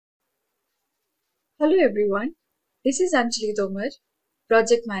Hello everyone, this is Anjali Tomar,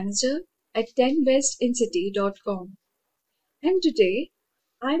 Project Manager at 10westincity.com, and today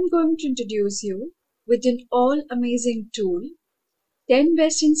I'm going to introduce you with an all-amazing tool,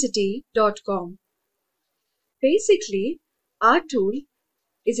 10westincity.com. Basically, our tool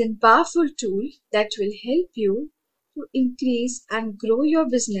is a powerful tool that will help you to increase and grow your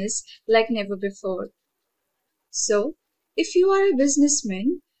business like never before. So, if you are a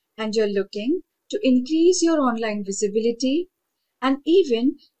businessman and you're looking to increase your online visibility and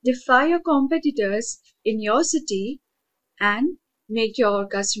even defy your competitors in your city and make your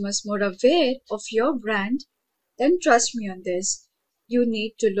customers more aware of your brand, then trust me on this. You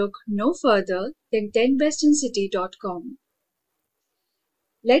need to look no further than 10bestincity.com.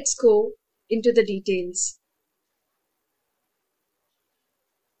 Let's go into the details.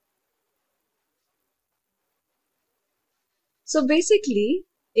 So basically,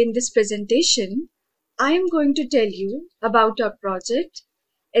 in this presentation, I am going to tell you about our project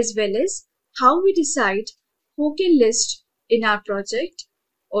as well as how we decide who can list in our project,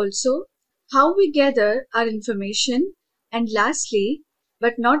 also how we gather our information, and lastly,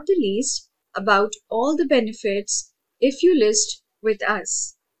 but not the least, about all the benefits if you list with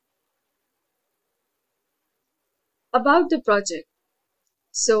us. About the project.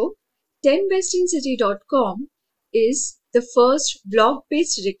 So, 10bestincity.com is the first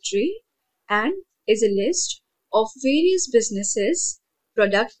blog-based directory and is a list of various businesses,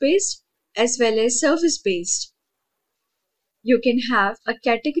 product-based as well as service-based. You can have a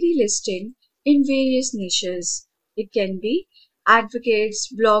category listing in various niches. It can be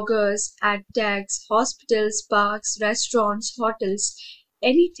advocates, bloggers, ad tags, hospitals, parks, restaurants, hotels,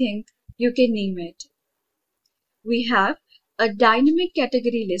 anything you can name it. We have a dynamic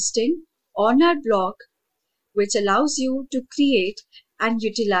category listing on our blog which allows you to create and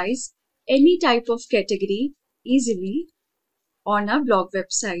utilize any type of category easily on our blog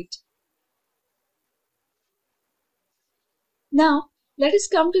website. Now, let us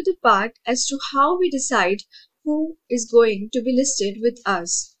come to the part as to how we decide who is going to be listed with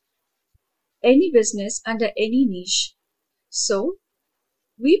us. Any business under any niche. So,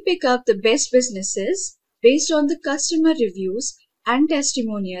 we pick up the best businesses based on the customer reviews and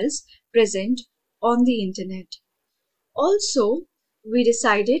testimonials present on the internet. Also, we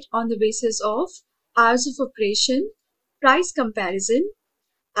decided on the basis of hours of operation, price comparison,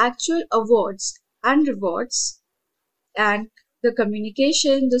 actual awards and rewards, and the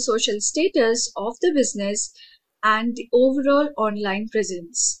communication, the social status of the business, and the overall online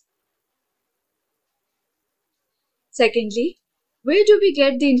presence. Secondly, where do we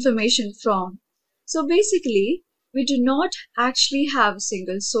get the information from? So basically, we do not actually have a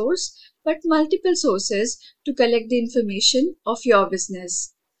single source, but multiple sources to collect the information of your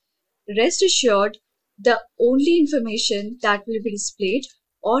business. Rest assured, the only information that will be displayed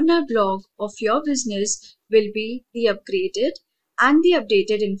on our blog of your business will be the upgraded and the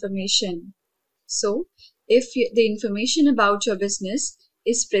updated information. So, if the information about your business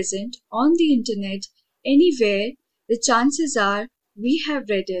is present on the internet anywhere, the chances are we have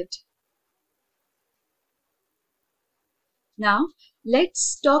read it. Now,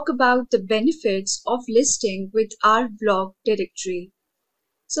 let's talk about the benefits of listing with our blog directory.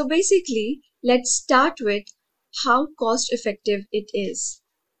 So basically, let's start with how cost effective it is.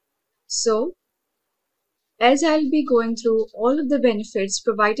 So, as I'll be going through all of the benefits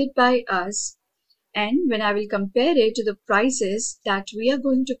provided by us, and when I will compare it to the prices that we are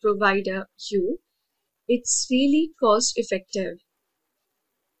going to provide you, it's really cost effective.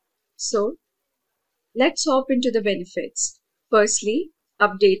 So, let's hop into the benefits. Firstly,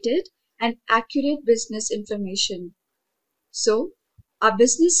 updated and accurate business information. So, our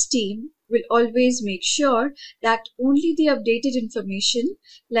business team will always make sure that only the updated information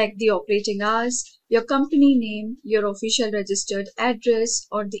like the operating hours, your company name, your official registered address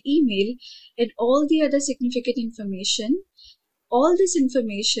or the email and all the other significant information, all this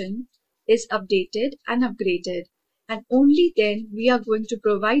information is updated and upgraded, and only then we are going to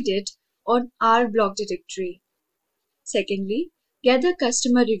provide it on our blog directory. Secondly, gather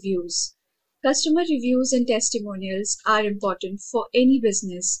customer reviews. Customer reviews and testimonials are important for any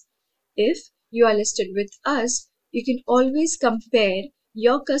business. If you are listed with us, you can always compare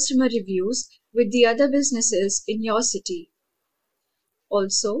your customer reviews with the other businesses in your city.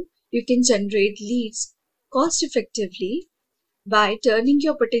 Also, you can generate leads cost effectively by turning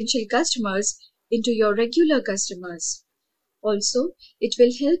your potential customers into your regular customers. Also, it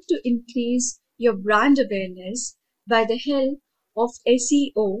will help to increase your brand awareness by the help of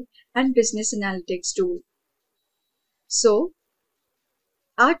SEO and business analytics tool. So,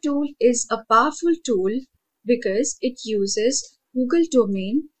 Our tool is a powerful tool because it uses Google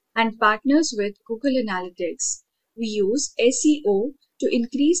domain and partners with Google Analytics. We use SEO to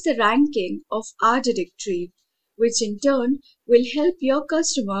increase the ranking of our directory, which in turn will help your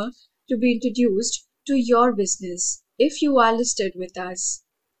customer to be introduced to your business if you are listed with us.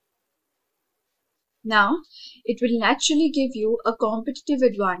 Now, it will naturally give you a competitive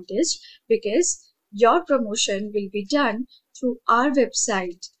advantage because your promotion will be done through our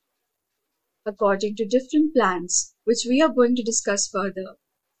website according to different plans, which we are going to discuss further.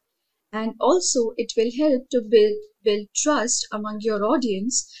 And also, it will help to build trust among your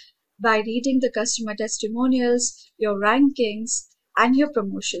audience by reading the customer testimonials, your rankings, and your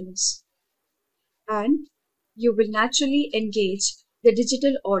promotions. And you will naturally engage the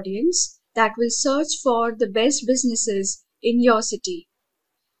digital audience that will search for the best businesses in your city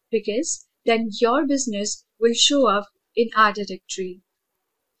because then your business will show up in our directory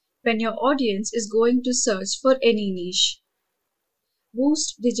when your audience is going to search for any niche.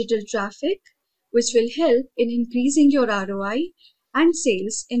 Boost digital traffic, which will help in increasing your ROI and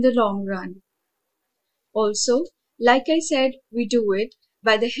sales in the long run. Also, like I said, we do it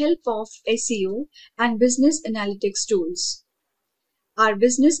by the help of SEO and business analytics tools. Our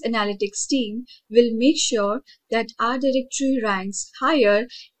business analytics team will make sure that our directory ranks higher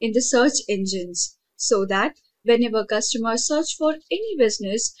in the search engines so that whenever customers search for any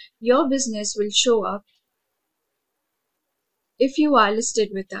business, your business will show up if you are listed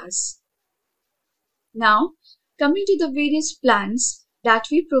with us. Now, coming to the various plans that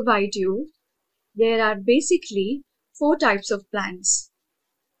we provide you, there are basically four types of plans.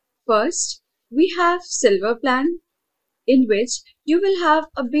 First, we have Silver Plan, in which you will have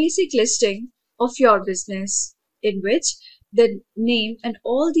a basic listing of your business, in which the name and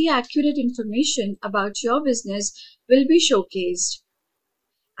all the accurate information about your business will be showcased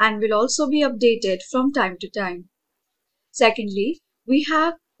and will also be updated from time to time. Secondly, we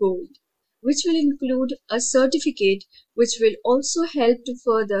have Gold, which will include a certificate which will also help to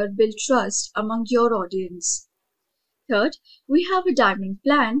further build trust among your audience. Third, we have a Diamond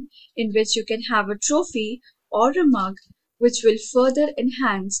Plan in which you can have a trophy or a mug which will further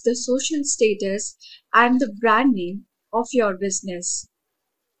enhance the social status and the brand name of your business.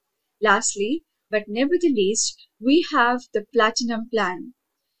 Lastly, but never the least, we have the Platinum Plan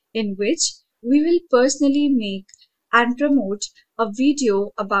in which we will personally make and promote a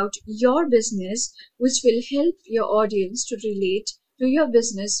video about your business which will help your audience to relate to your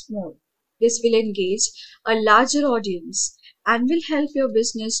business more. This will engage a larger audience and will help your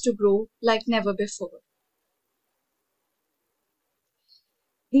business to grow like never before.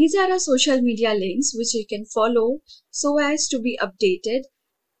 These are our social media links which you can follow so as to be updated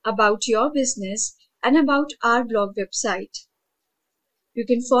about your business and about our blog website. You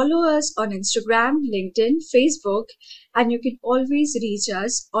can follow us on Instagram, LinkedIn, Facebook, and you can always reach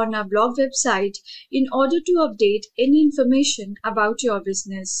us on our blog website in order to update any information about your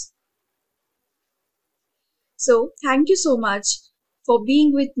business. So, thank you so much for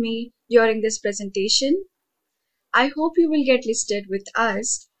being with me during this presentation. I hope you will get listed with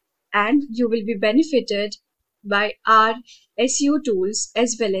us and you will be benefited by our SEO tools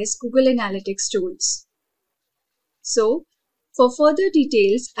as well as Google Analytics tools. So, for further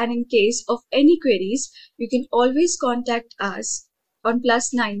details and in case of any queries, you can always contact us on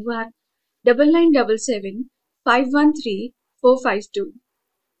 +91 9977 513 452.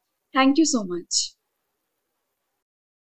 Thank you so much.